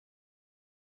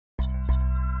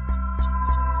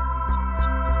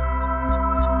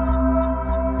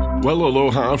Well,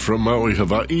 aloha from Maui,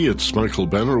 Hawaii. It's Michael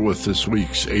Benner with this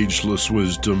week's Ageless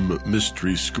Wisdom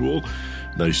Mystery School.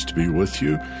 Nice to be with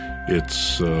you.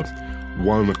 It's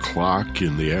 1 o'clock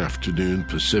in the afternoon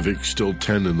Pacific, still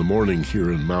 10 in the morning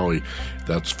here in Maui.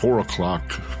 That's 4 o'clock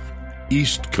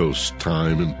East Coast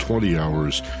time and 20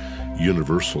 hours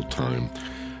Universal time.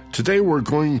 Today we're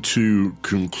going to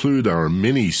conclude our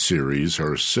mini-series,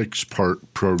 our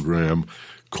 6-part program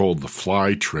called the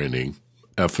Fly Training,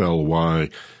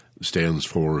 FLY, stands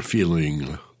for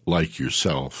Feeling Like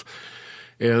Yourself.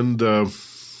 And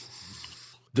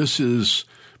this is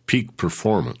peak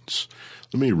performance.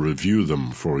 Let me review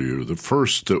them for you. The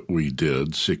first that we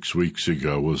did 6 weeks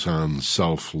ago was on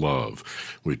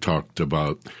self-love. We talked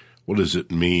about what does it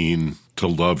mean to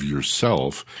love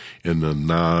yourself in a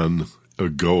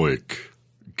non-egoic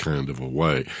kind of a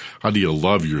way. How do you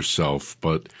love yourself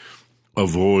but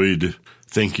avoid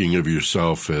thinking of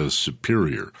yourself as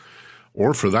superior?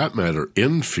 Or for that matter,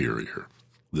 inferior.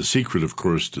 The secret, of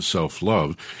course, to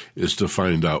self-love is to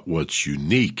find out what's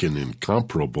unique and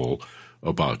incomparable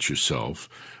about yourself,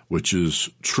 which is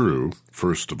true.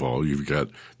 First of all, you've got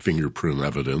fingerprint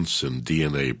evidence and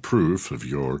DNA proof of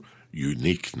your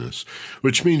uniqueness,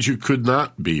 which means you could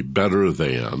not be better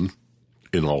than,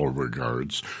 in all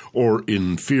regards, or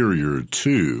inferior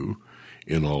to,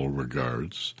 in all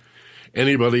regards,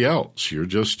 anybody else. You're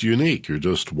just unique. You're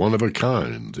just one of a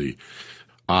kind. The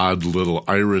odd little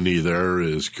irony there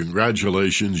is,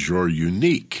 congratulations, you're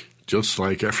unique, just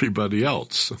like everybody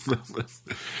else.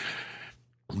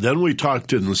 Then we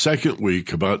talked in the second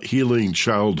week about healing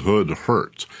childhood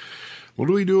hurt. What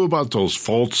do we do about those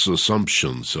false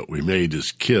assumptions that we made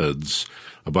as kids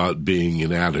about being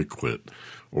inadequate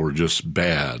or just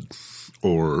bad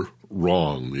or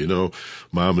wrong? You know,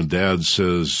 mom and dad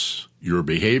says your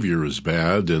behavior is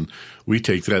bad, and we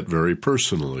take that very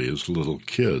personally as little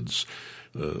kids.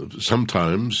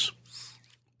 Sometimes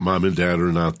mom and dad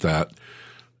are not that,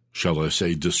 shall I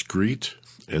say, discreet,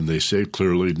 and they say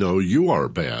clearly, no, you are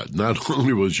bad. Not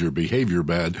only was your behavior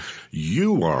bad,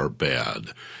 you are bad.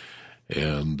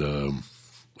 And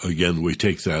again, we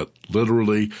take that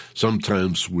literally.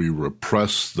 Sometimes we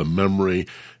repress the memory,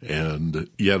 and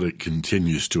yet it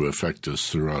continues to affect us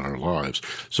throughout our lives.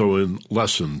 So in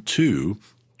Lesson 2,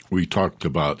 we talked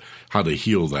about how to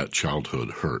heal that childhood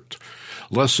hurt.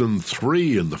 Lesson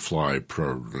 3 in the Fly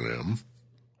program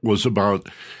was about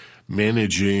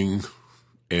managing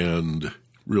and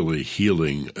really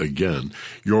healing again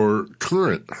your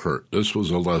current hurt. This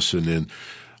was a lesson in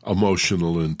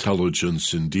emotional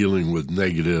intelligence in dealing with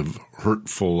negative,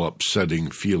 hurtful, upsetting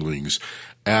feelings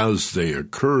as they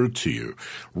occur to you,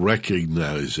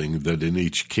 recognizing that in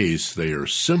each case they are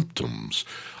symptoms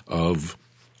of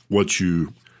what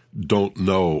you don't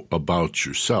know about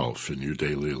yourself in your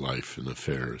daily life and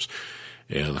affairs,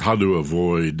 and how to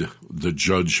avoid the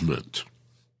judgment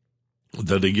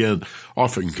that, again,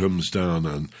 often comes down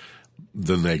on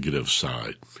the negative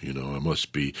side. You know,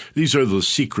 these are the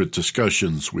secret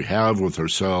discussions we have with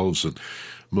ourselves, and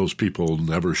most people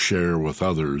never share with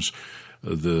others,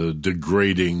 the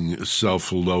degrading,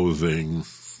 self-loathing,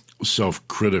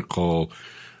 self-critical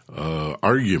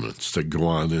arguments that go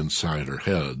on inside our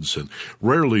heads. And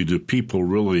rarely do people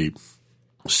really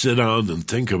sit down and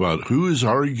think about who is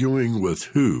arguing with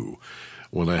who.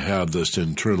 When I have this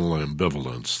internal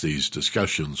ambivalence, these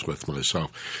discussions with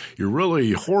myself, you're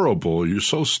really horrible, you're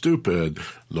so stupid.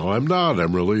 No, I'm not.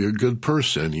 I'm really a good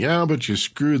person. Yeah, but you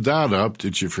screwed that up.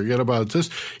 Did you forget about this?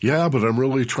 Yeah, but I'm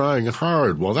really trying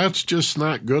hard. Well, that's just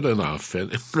not good enough.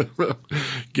 And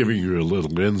giving you a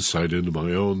little insight into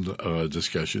my own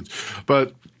discussions.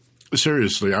 But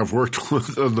seriously, I've worked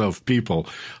with enough people,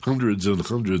 hundreds and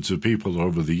hundreds of people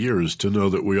over the years, to know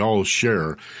that we all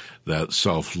share that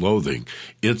self-loathing.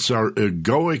 It's our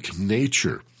egoic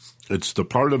nature. It's the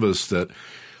part of us that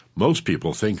most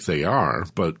people think they are,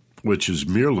 but which is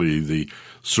merely the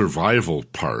survival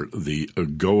part, the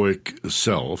egoic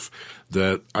self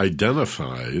that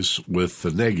identifies with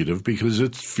the negative because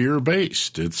it's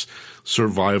fear-based. It's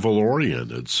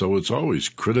survival-oriented. So it's always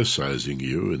criticizing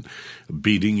you and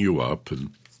beating you up.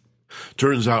 And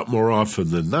turns out more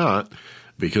often than not,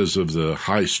 because of the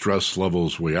high stress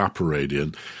levels we operate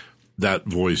in, that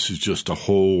voice is just a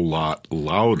whole lot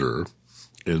louder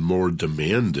and more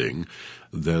demanding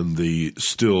than the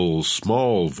still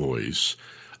small voice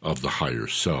of the higher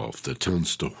self that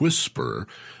tends to whisper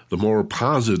the more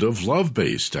positive,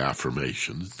 love-based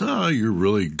affirmations. No, you're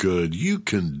really good. You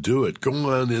can do it. Go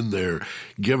on in there.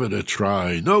 Give it a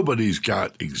try. Nobody's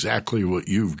got exactly what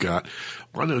you've got.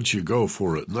 Why don't you go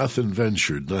for it? Nothing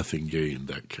ventured, nothing gained,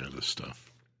 that kind of stuff.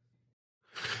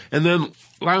 And then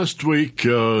last week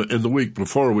and the week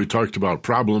before, we talked about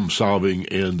problem solving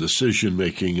and decision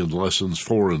making in lessons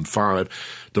 4 and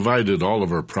 5, divided all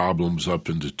of our problems up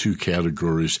into 2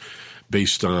 categories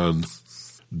based on,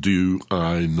 do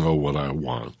I know what I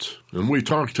want? And we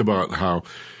talked about how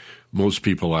most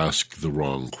people ask the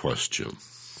wrong question.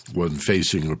 When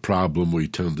facing a problem, we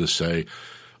tend to say,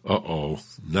 uh-oh,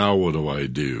 now what do I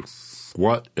do?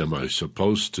 What am I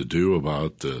supposed to do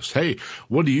about this? Hey,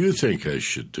 what do you think I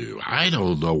should do? I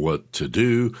don't know what to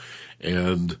do.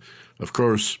 And, of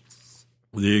course,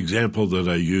 the example that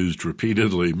I used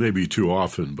repeatedly, maybe too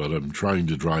often, but I'm trying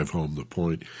to drive home the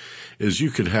point, is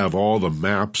you could have all the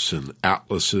maps and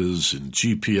atlases and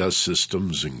GPS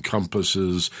systems and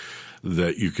compasses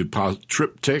that you could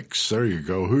triptychs, there you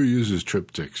go, who uses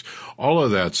triptychs? All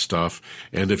of that stuff,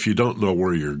 and if you don't know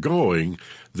where you're going,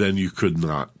 then you could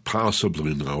not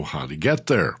possibly know how to get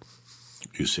there.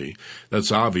 You see,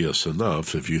 that's obvious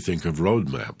enough if you think of road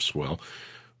maps. Well,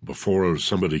 before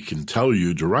somebody can tell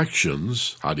you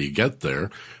directions, how do you get there,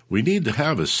 we need to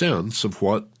have a sense of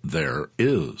what there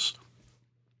is.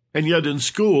 And yet in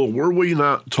school, were we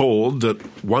not told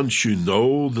that once you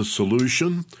know the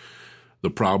solution, the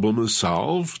problem is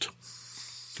solved?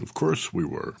 Of course we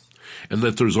were. And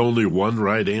that there's only one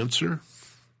right answer?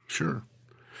 Sure.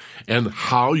 And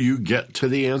how you get to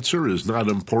the answer is not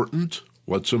important.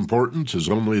 What's important is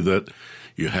only that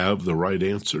you have the right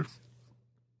answer.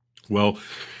 Well,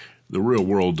 the real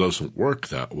world doesn't work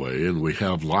that way, and we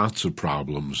have lots of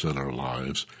problems in our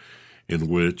lives in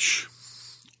which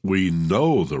we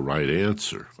know the right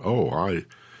answer. Oh,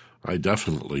 I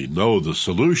definitely know the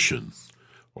solution,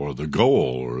 or the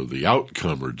goal, or the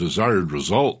outcome, or desired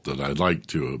result that I'd like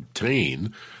to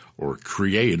obtain, or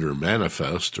create, or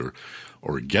manifest,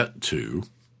 or get to.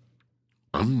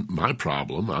 My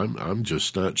problem, I'm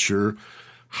just not sure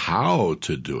how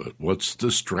to do it. What's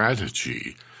the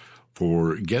strategy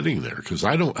for getting there? Because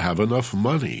I don't have enough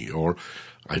money, or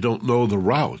I don't know the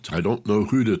route. I don't know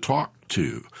who to talk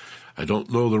to. I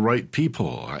don't know the right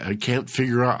people. I can't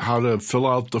figure out how to fill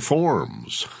out the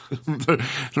forms.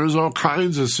 There's all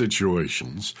kinds of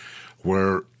situations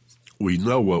where we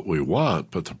know what we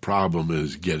want, but the problem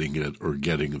is getting it or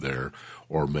getting there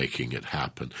or making it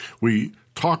happen. We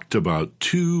talked about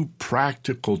 2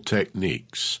 practical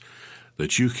techniques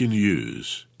that you can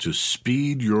use to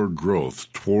speed your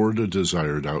growth toward a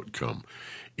desired outcome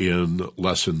in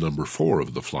lesson number 4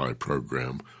 of the FLY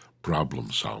program,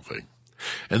 problem solving.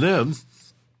 And then,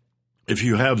 if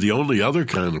you have the only other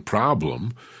kind of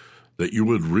problem that you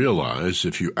would realize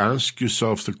if you ask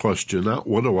yourself the question, not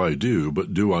what do I do,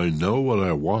 but do I know what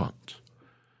I want?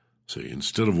 See,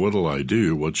 instead of what will I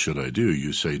do, what should I do,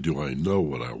 you say, do I know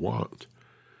what I want?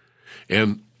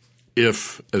 And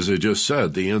if, as I just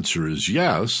said, the answer is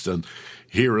yes, then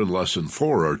here in lesson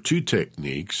 4 are 2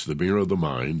 techniques, the Mirror of the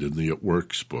Mind and the It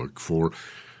Works book, for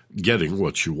getting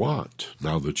what you want,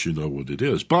 now that you know what it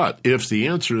is. But if the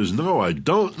answer is no, I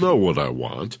don't know what I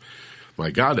want, my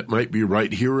God, it might be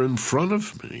right here in front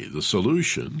of me, the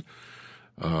solution.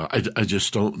 I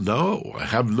just don't know. I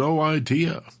have no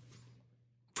idea.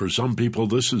 For some people,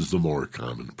 this is the more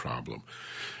common problem.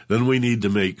 Then we need to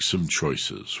make some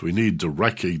choices. We need to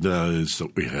recognize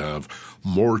that we have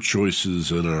more choices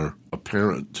than are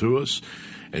apparent to us,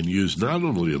 and use not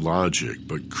only logic,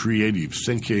 but creative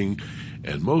thinking,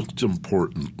 and most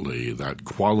importantly, that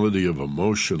quality of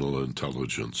emotional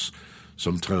intelligence,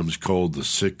 sometimes called the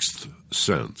 6th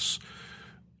sense,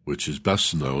 which is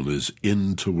best known as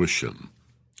intuition.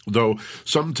 Though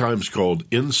sometimes called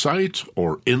insight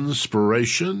or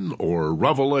inspiration or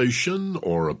revelation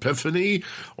or epiphany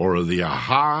or the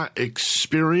aha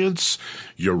experience,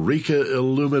 eureka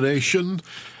illumination,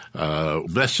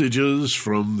 messages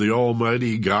from the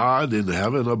Almighty God in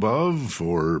heaven above,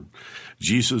 or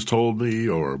Jesus told me,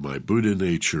 or my Buddha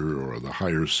nature, or the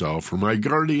higher self, or my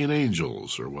guardian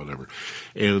angels, or whatever.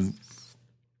 And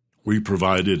we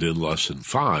provided in lesson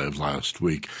 5 last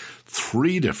week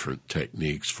 3 different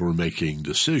techniques for making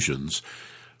decisions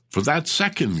for that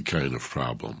second kind of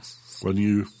problem, when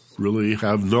you really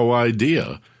have no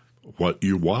idea what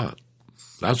you want.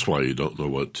 That's why you don't know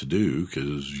what to do,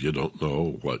 because you don't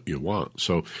know what you want.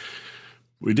 So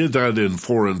we did that in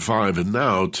 4 and 5, and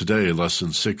now today,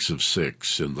 lesson 6 of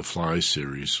 6 in the FLY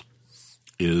series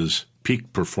is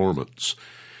peak performance.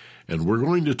 And we're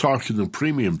going to talk in the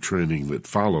premium training that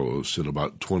follows in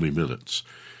about 20 minutes.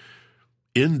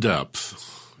 In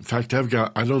depth. In fact,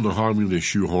 I don't know how I'm going to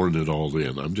shoehorn it all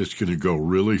in. I'm just going to go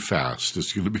really fast.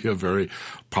 It's going to be a very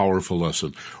powerful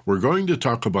lesson. We're going to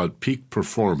talk about peak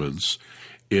performance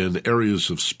in areas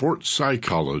of sports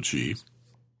psychology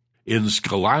In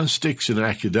scholastics and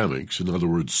academics, in other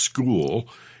words, school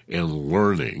and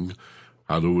learning,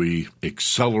 how do we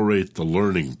accelerate the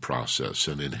learning process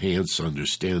and enhance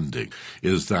understanding?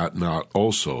 Is that not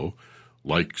also,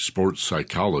 like sports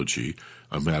psychology,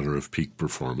 a matter of peak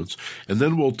performance? And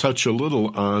then we'll touch a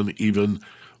little on even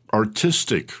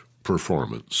artistic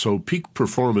performance. So peak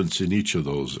performance in each of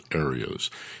those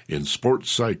areas, in sports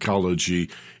psychology,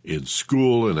 in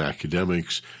school and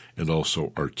academics, and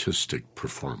also artistic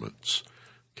performance.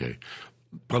 Okay.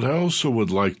 But I also would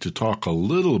like to talk a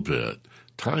little bit,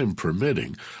 time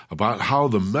permitting, about how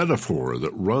the metaphor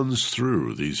that runs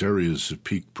through these areas of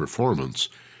peak performance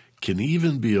can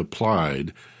even be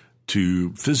applied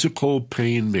to physical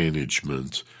pain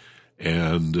management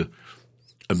and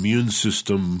immune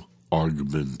system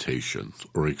augmentation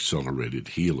or accelerated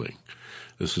healing.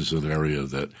 This is an area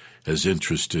that has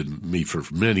interested me for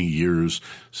many years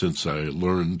since I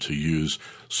learned to use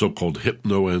so-called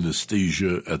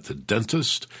hypnoanesthesia at the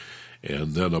dentist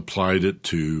and then applied it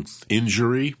to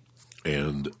injury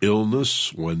and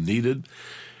illness when needed.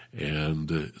 And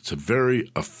it's a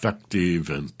very effective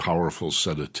and powerful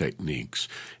set of techniques.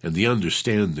 And the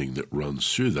understanding that runs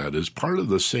through that is part of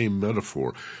the same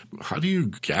metaphor. How do you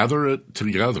gather it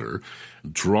together,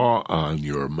 draw on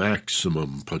your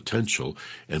maximum potential,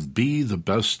 and be the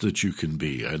best that you can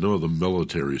be? I know the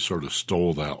military sort of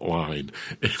stole that line.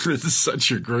 It's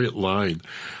such a great line.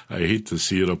 I hate to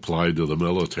see it applied to the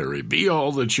military. Be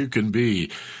all that you can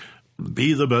be.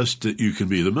 Be the best that you can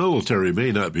be. The military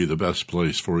may not be the best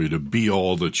place for you to be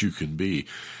all that you can be.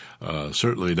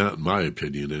 Certainly not in my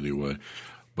opinion anyway.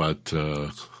 But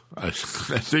I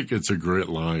think it's a great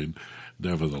line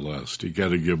nevertheless. You got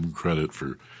to give them credit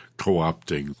for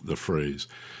co-opting the phrase.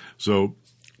 So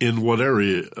in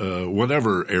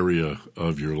whatever area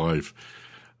of your life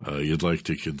you'd like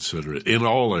to consider it, in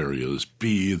all areas,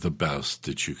 be the best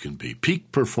that you can be.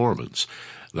 Peak performance.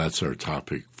 That's our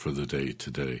topic for the day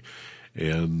today.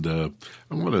 And I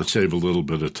want to save a little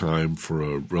bit of time for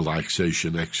a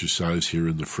relaxation exercise here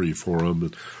in the free forum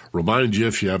and remind you,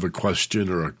 if you have a question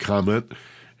or a comment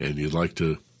and you'd like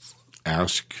to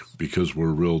ask, because we're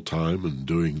real time and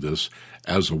doing this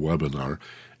as a webinar,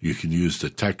 you can use the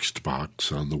text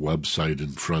box on the website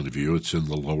in front of you. It's in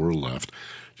the lower left.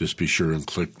 Just be sure and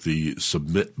click the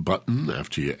submit button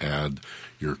after you add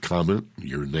your comment,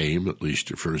 your name, at least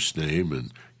your first name,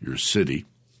 and your city,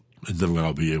 and then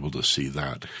I'll be able to see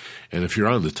that. And if you're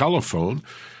on the telephone,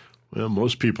 well,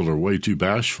 most people are way too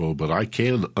bashful, but I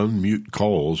can unmute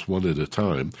calls one at a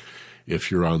time. If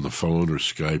you're on the phone or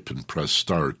Skype and press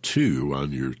 *2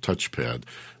 on your touchpad,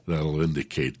 that'll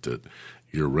indicate that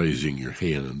you're raising your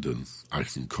hand, and I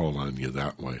can call on you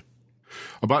that way.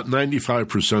 About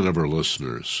 95% of our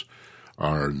listeners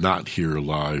are not here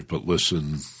live, but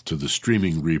listen to the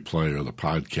streaming replay or the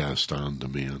podcast on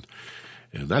demand.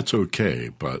 And that's okay,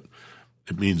 but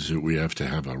it means that we have to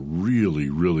have a really,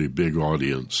 really big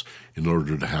audience in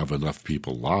order to have enough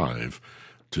people live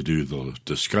to do the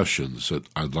discussions that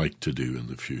I'd like to do in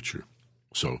the future.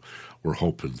 So we're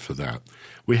hoping for that.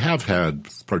 We have had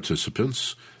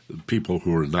participants, people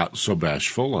who are not so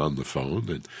bashful on the phone,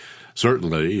 and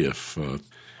certainly if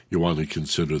you want to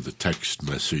consider the text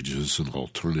messages an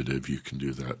alternative, you can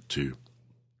do that too.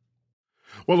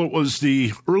 Well, it was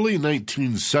the early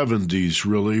 1970s,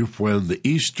 really, when the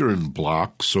Eastern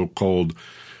Bloc, so-called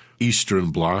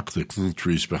Eastern Bloc, the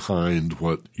countries behind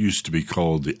what used to be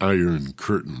called the Iron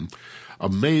Curtain,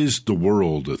 amazed the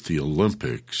world at the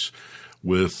Olympics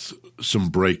with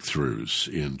some breakthroughs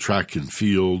in track and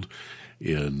field,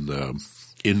 in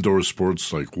indoor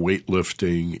sports like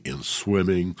weightlifting, in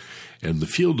swimming, and the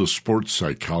field of sports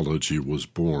psychology was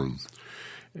born.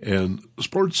 And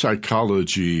sports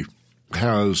psychology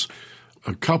has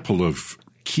a couple of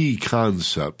key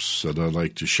concepts that I'd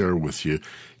like to share with you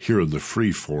here in the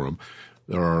free forum.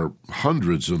 There are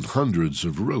hundreds and hundreds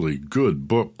of really good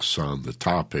books on the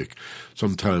topic.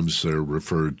 Sometimes they're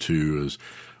referred to as,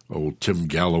 Tim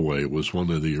Galloway was one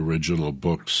of the original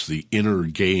books, The Inner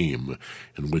Game,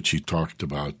 in which he talked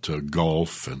about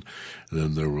golf, and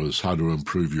then there was How to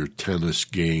Improve Your Tennis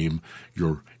Game,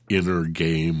 Your Inner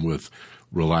Game, with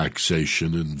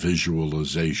relaxation and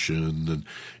visualization and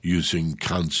using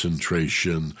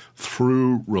concentration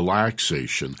through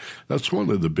relaxation. That's one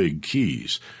of the big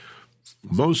keys.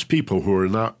 Most people who are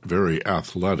not very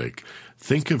athletic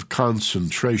think of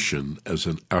concentration as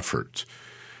an effort.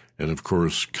 And of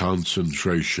course,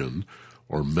 concentration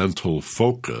or mental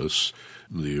focus,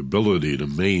 the ability to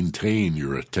maintain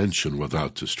your attention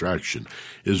without distraction,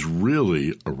 is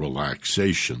really a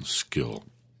relaxation skill.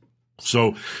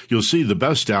 So you'll see the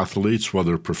best athletes,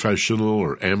 whether professional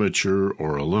or amateur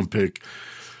or Olympic,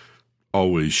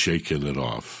 always shaking it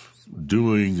off,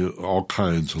 doing all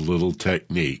kinds of little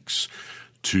techniques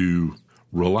to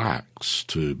relax,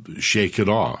 to shake it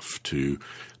off, to,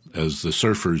 as the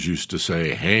surfers used to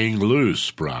say, hang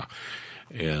loose, brah.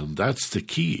 And that's the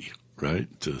key, right?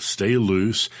 To stay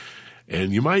loose.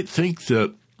 And you might think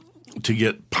that to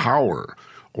get power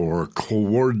or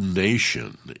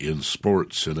coordination in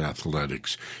sports and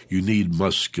athletics, you need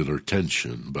muscular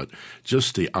tension, but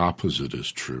just the opposite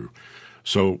is true.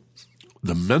 So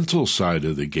the mental side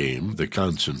of the game, the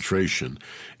concentration,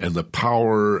 and the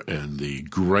power and the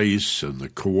grace and the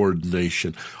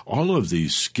coordination, all of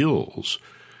these skills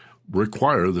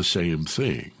require the same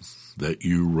thing, that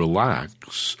you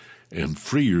relax and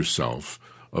free yourself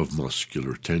of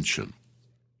muscular tension.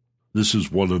 This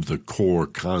is one of the core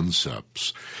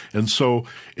concepts. And so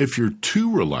if you're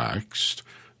too relaxed,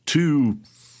 too,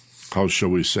 how shall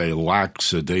we say,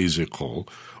 lackadaisical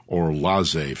or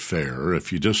laissez-faire,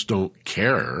 if you just don't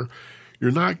care,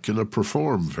 you're not going to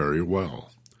perform very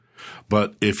well.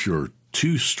 But if you're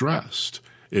too stressed,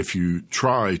 if you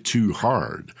try too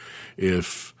hard,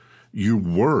 if you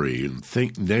worry and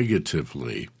think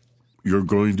negatively, you're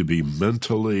going to be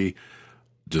mentally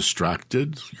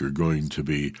distracted, you're going to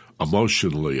be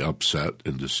emotionally upset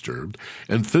and disturbed,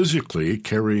 and physically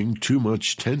carrying too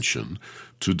much tension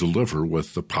to deliver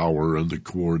with the power and the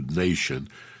coordination,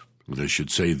 and I should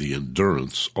say the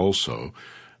endurance also,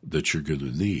 that you're going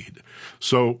to need.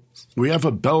 So we have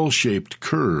a bell-shaped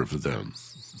curve then.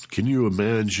 Can you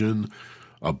imagine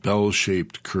a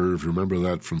bell-shaped curve? Remember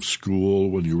that from school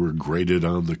when you were graded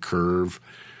on the curve,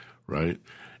 right?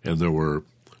 And there were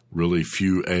really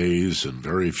few A's and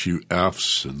very few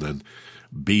F's, and then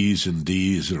B's and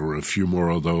D's. There were a few more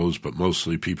of those, but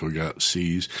mostly people got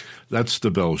C's. That's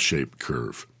the bell-shaped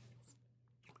curve.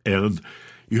 And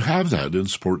you have that in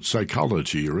sports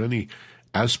psychology or any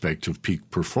aspect of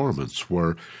peak performance,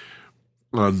 where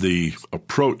on the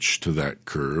approach to that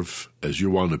curve, as you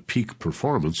want a peak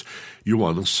performance, you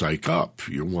want to psych up.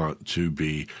 You want to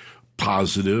be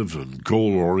positive and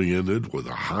goal-oriented with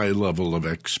a high level of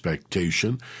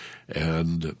expectation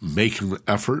and make an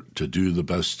effort to do the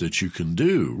best that you can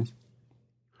do.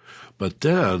 But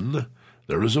then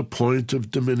there is a point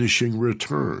of diminishing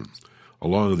return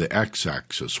along the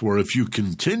x-axis where if you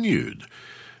continued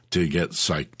to get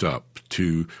psyched up,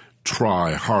 to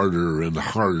try harder and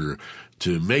harder,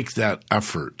 to make that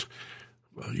effort,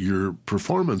 your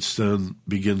performance then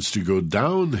begins to go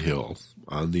downhill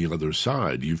on the other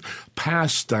side. You've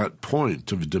passed that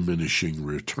point of diminishing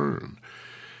return.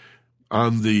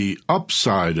 On the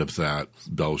upside of that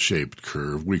bell-shaped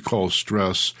curve, we call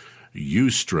stress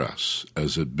eustress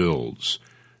as it builds.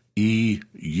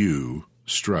 EU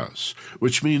stress,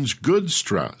 which means good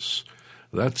stress.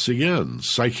 That's, again,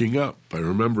 psyching up. I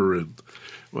remember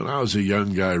when I was a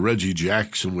young guy, Reggie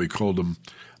Jackson, we called him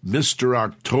Mr.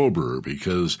 October,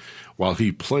 because while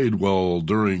he played well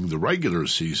during the regular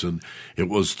season, it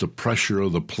was the pressure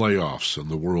of the playoffs and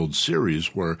the World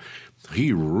Series where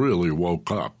he really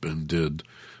woke up and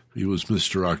he was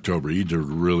Mr. October. He did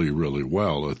really, really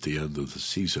well at the end of the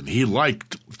season. He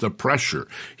liked the pressure.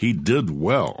 He did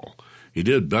well. He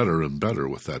did better and better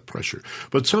with that pressure.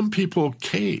 But some people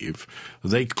cave.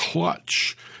 They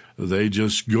clutch. They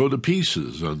just go to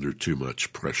pieces under too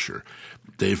much pressure.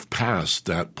 They've passed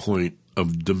that point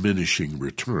of diminishing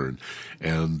return.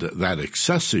 And that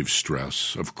excessive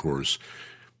stress, of course,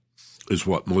 is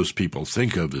what most people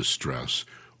think of as stress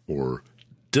or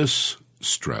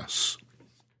distress.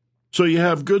 So you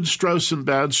have good stress and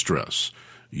bad stress.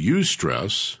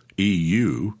 Eustress,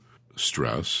 EU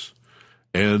stress,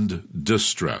 and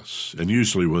distress. And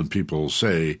usually when people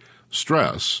say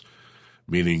stress,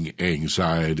 meaning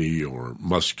anxiety or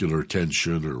muscular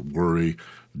tension or worry,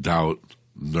 doubt,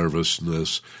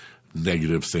 nervousness,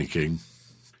 negative thinking,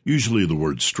 usually the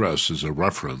word stress is a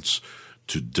reference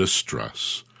to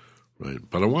distress, right?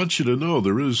 But I want you to know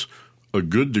there is a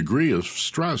good degree of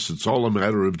stress. It's all a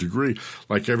matter of degree.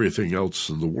 Like everything else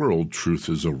in the world, truth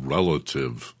is a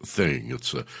relative thing.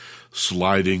 It's a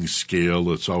sliding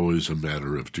scale. It's always a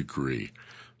matter of degree.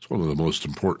 It's one of the most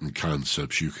important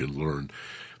concepts you can learn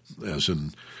as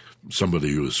in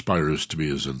somebody who aspires to be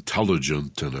as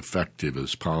intelligent and effective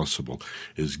as possible,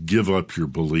 is give up your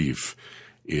belief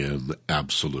in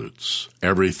absolutes.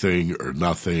 Everything or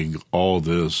nothing, all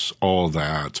this, all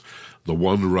that, the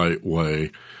one right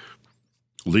way.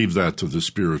 Leave that to the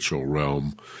spiritual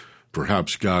realm.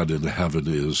 Perhaps God in heaven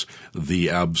is the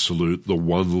absolute, the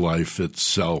one life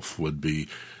itself would be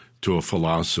to a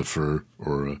philosopher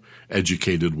or an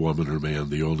educated woman or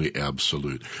man, the only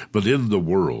absolute. But in the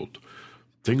world,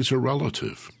 things are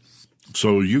relative.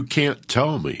 So you can't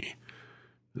tell me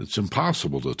It's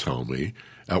impossible to tell me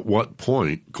at what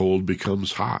point cold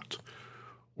becomes hot,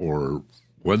 or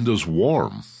when does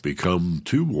warm become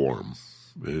too warm.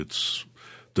 It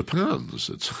depends.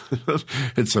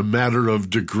 It's a matter of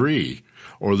degree,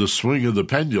 or the swing of the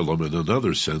pendulum in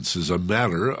another sense is a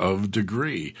matter of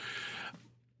degree.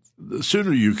 The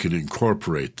sooner you can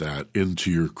incorporate that into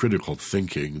your critical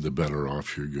thinking, the better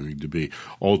off you're going to be.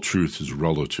 All truth is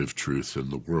relative truth in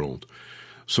the world.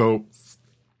 So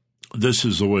this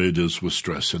is the way it is with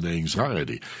stress and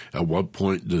anxiety. At what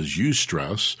point does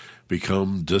eustress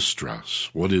become distress?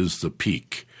 What is the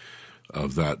peak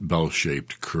of that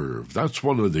bell-shaped curve? That's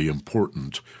one of the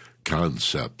important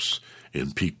concepts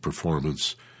in peak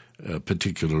performance,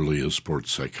 particularly in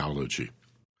sports psychology.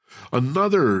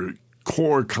 Another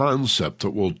core concept that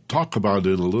we'll talk about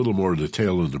in a little more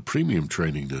detail in the premium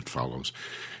training that follows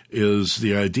is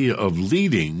the idea of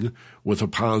leading with a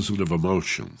positive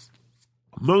emotion.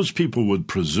 Most people would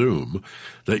presume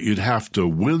that you'd have to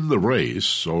win the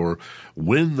race or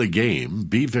win the game,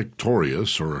 be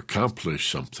victorious or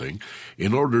accomplish something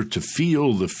in order to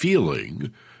feel the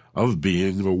feeling of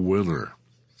being a winner.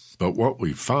 But what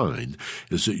we find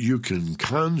is that you can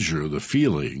conjure the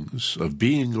feelings of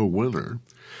being a winner,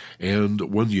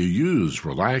 and when you use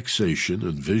relaxation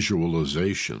and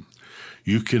visualization,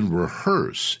 you can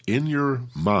rehearse in your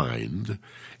mind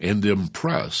and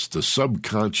impress the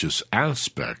subconscious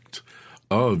aspect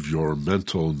of your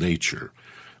mental nature.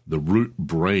 The root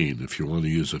brain, if you want to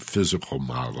use a physical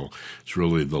model, is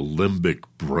really the limbic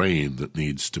brain that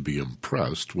needs to be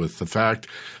impressed with the fact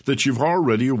that you've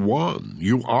already won.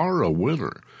 You are a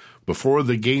winner. Before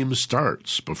the game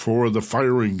starts, before the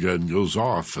firing gun goes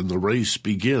off and the race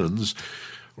begins,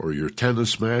 or your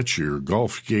tennis match, or your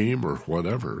golf game, or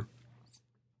whatever,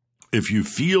 if you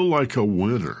feel like a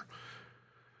winner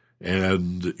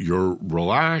and you're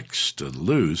relaxed and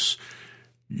loose,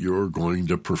 you're going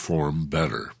to perform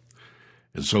better.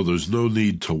 And so there's no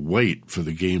need to wait for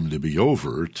the game to be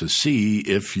over to see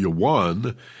if you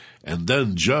won and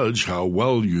then judge how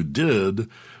well you did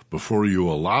before you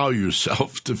allow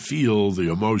yourself to feel the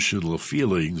emotional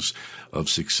feelings of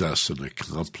success and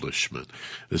accomplishment.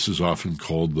 This is often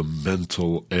called the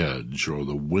mental edge or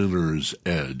the winner's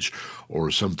edge,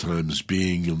 or sometimes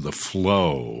being in the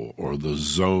flow or the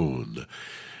zone.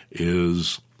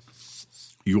 Is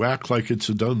you act like it's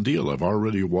a done deal. I've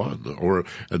already won, or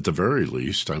at the very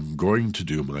least, I'm going to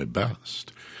do my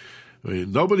best. I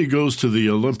mean, nobody goes to the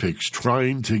Olympics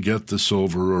trying to get the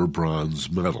silver or bronze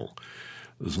medal.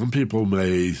 Some people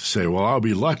may say, well, I'll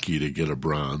be lucky to get a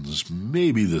bronze,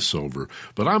 maybe the silver,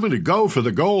 but I'm going to go for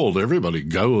the gold. Everybody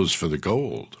goes for the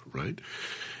gold, right?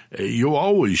 You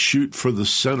always shoot for the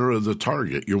center of the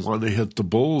target. You want to hit the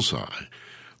bullseye.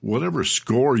 Whatever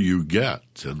score you get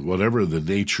and whatever the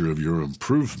nature of your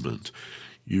improvement,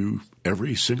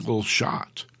 every single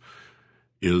shot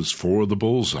is for the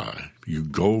bullseye. You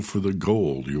go for the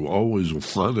gold. You always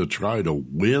want to try to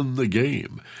win the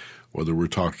game. Whether we're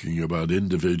talking about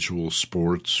individual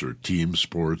sports or team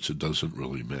sports, it doesn't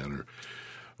really matter.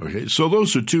 Okay, so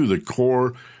those are two of the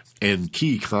core and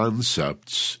key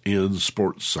concepts in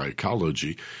sports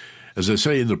psychology. As I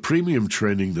say, in the premium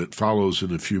training that follows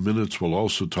in a few minutes, we'll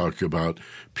also talk about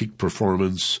peak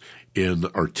performance in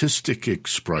artistic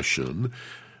expression.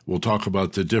 We'll talk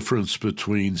about the difference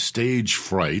between stage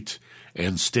fright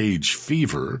and stage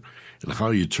fever and how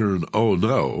you turn oh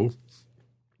no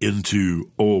into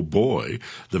oh boy.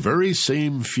 The very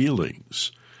same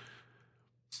feelings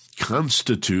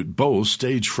constitute both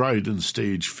stage fright and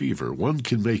stage fever. One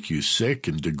can make you sick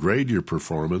and degrade your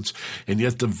performance, and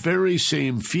yet the very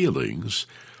same feelings,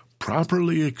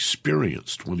 properly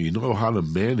experienced, when you know how to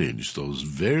manage those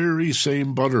very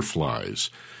same butterflies,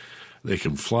 they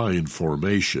can fly in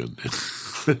formation.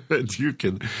 And you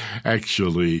can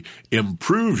actually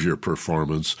improve your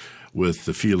performance with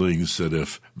the feelings that,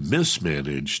 if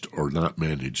mismanaged or not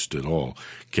managed at all,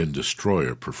 can destroy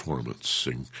a performance.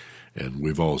 And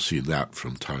we've all seen that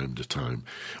from time to time.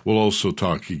 We'll also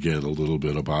talk again a little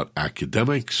bit about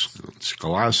academics,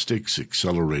 scholastics,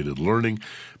 accelerated learning,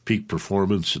 peak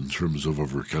performance in terms of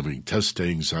overcoming test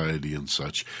anxiety and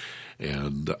such.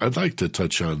 And I'd like to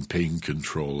touch on pain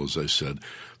control, as I said,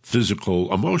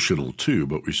 physical, emotional too,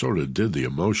 but we sort of did the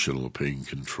emotional pain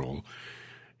control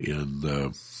in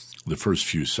the first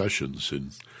few sessions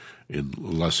in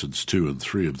lessons 2 and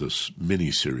 3 of this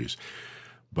mini-series.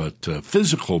 But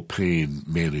physical pain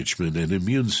management and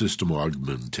immune system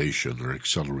augmentation or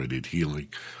accelerated healing,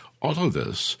 all of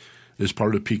this is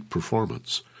part of peak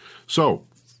performance. So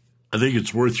I think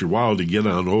it's worth your while to get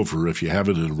on over, if you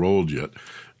haven't enrolled yet,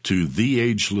 to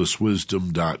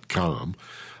theagelesswisdom.com.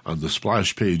 On the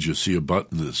splash page, you'll see a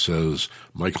button that says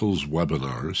Michael's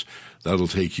Webinars. That'll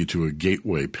take you to a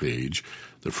gateway page.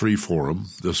 The free forum,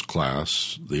 this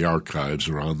class, the archives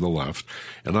are on the left.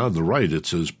 And on the right, it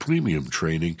says Premium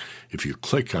Training. If you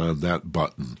click on that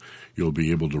button, you'll be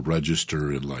able to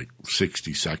register in like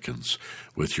 60 seconds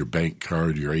with your bank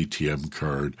card, your ATM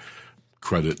card,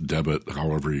 credit, debit,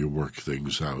 however you work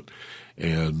things out.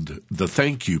 And the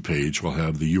thank you page will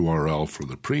have the URL for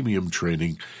the premium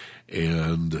training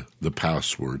and the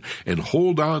password. And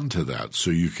hold on to that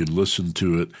so you can listen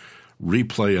to it,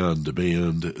 replay on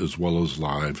demand, as well as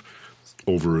live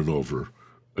over and over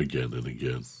again and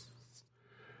again.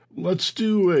 Let's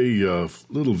do a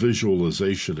little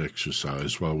visualization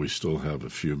exercise while we still have a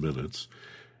few minutes.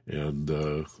 And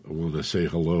I want to say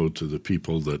hello to the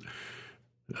people that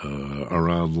are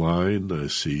online. I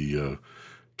see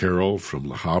Carol from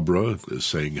La Habra is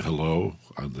saying hello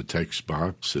on the text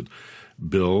box, and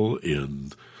Bill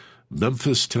in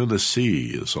Memphis,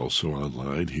 Tennessee is also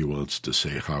online. He wants to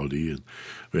say howdy, and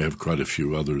we have quite a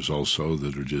few others also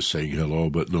that are just saying hello,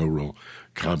 but no real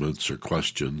comments or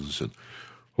questions, and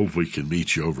hope we can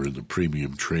meet you over in the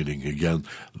premium training. Again,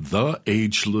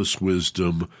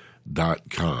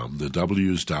 theagelesswisdom.com. The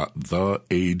W's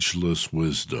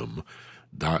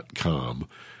theagelesswisdom.com.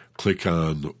 Click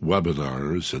on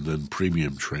webinars and then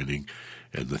premium training,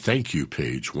 and the thank you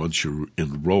page, once you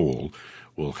enroll,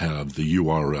 will have the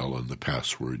URL and the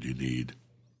password you need.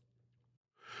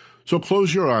 So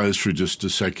close your eyes for just a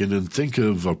second and think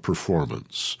of a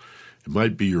performance. It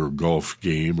might be your golf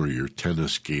game or your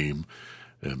tennis game.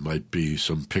 It might be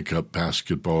some pickup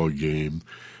basketball game.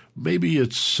 Maybe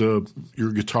it's your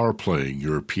guitar playing,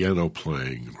 your piano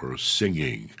playing, or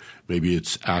singing. Maybe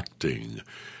it's acting.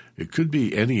 It could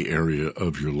be any area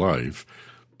of your life.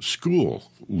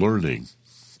 School, learning,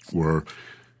 where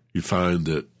you find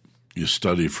that you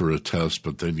study for a test,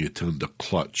 but then you tend to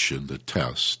clutch in the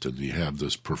test, and you have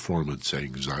this performance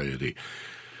anxiety.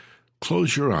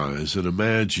 Close your eyes and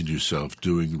imagine yourself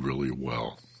doing really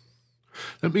well.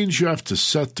 That means you have to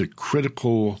set the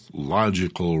critical,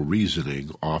 logical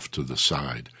reasoning off to the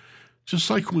side. Just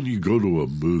like when you go to a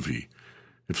movie.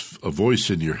 If a voice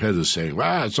in your head is saying,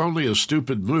 it's only a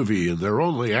stupid movie and they're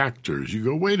only actors, you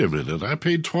go, wait a minute, I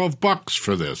paid $12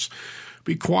 for this.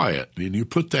 Be quiet. And you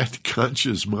put that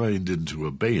conscious mind into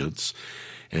abeyance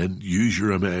and use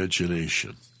your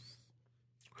imagination.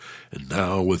 And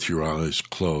now with your eyes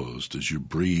closed, as you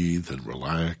breathe and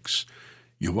relax,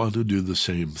 you want to do the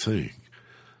same thing.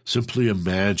 Simply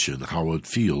imagine how it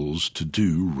feels to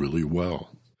do really well.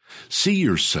 See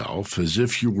yourself as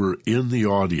if you were in the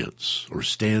audience or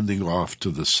standing off to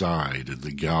the side in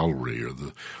the gallery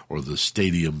or the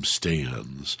stadium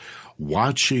stands,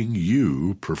 watching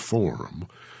you perform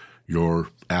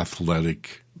your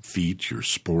athletic feat, your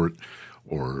sport,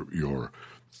 or your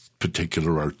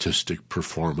particular artistic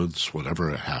performance, whatever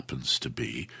it happens to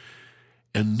be,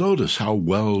 and notice how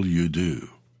well you do.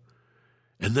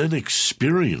 And then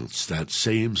experience that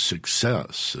same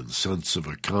success and sense of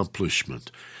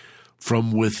accomplishment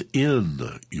from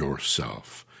within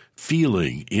yourself,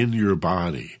 feeling in your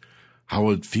body how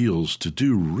it feels to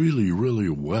do really, really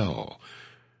well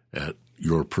at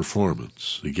your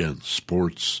performance. Again,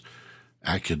 sports,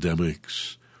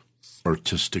 academics,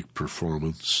 artistic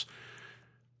performance.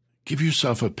 Give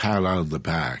yourself a pat on the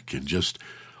back and just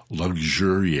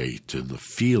luxuriate in the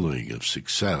feeling of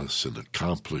success and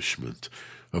accomplishment,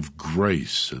 of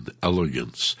grace and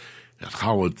elegance, and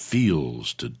how it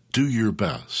feels to do your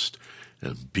best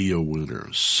and be a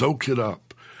winner. Soak it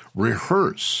up.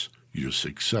 Rehearse your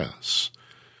success.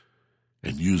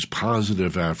 And use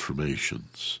positive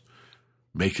affirmations.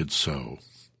 Make it so.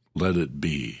 Let it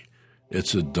be.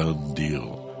 It's a done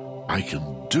deal. I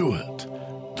can do it.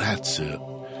 That's it.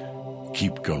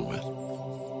 Keep going.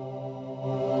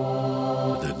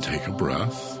 And then take a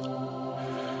breath.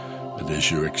 And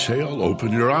as you exhale,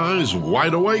 open your eyes,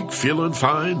 wide awake, feeling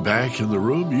fine, back in the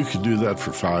room. You can do that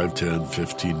for 5, 10,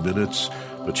 15 minutes,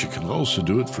 but you can also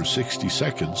do it for 60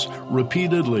 seconds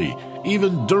repeatedly,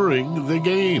 even during the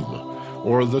game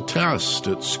or the test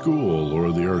at school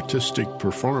or the artistic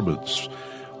performance,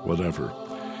 whatever.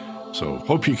 So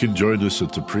hope you can join us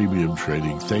at the premium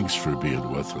training. Thanks for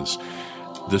being with us.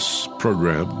 This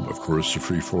program, of course, the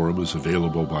free forum, is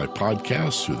available by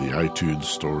podcast through the iTunes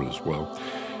store as well.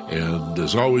 And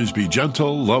as always, be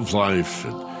gentle, love life,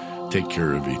 and take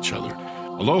care of each other.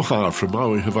 Aloha from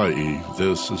Maui, Hawaii.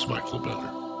 This is Michael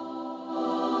Benner.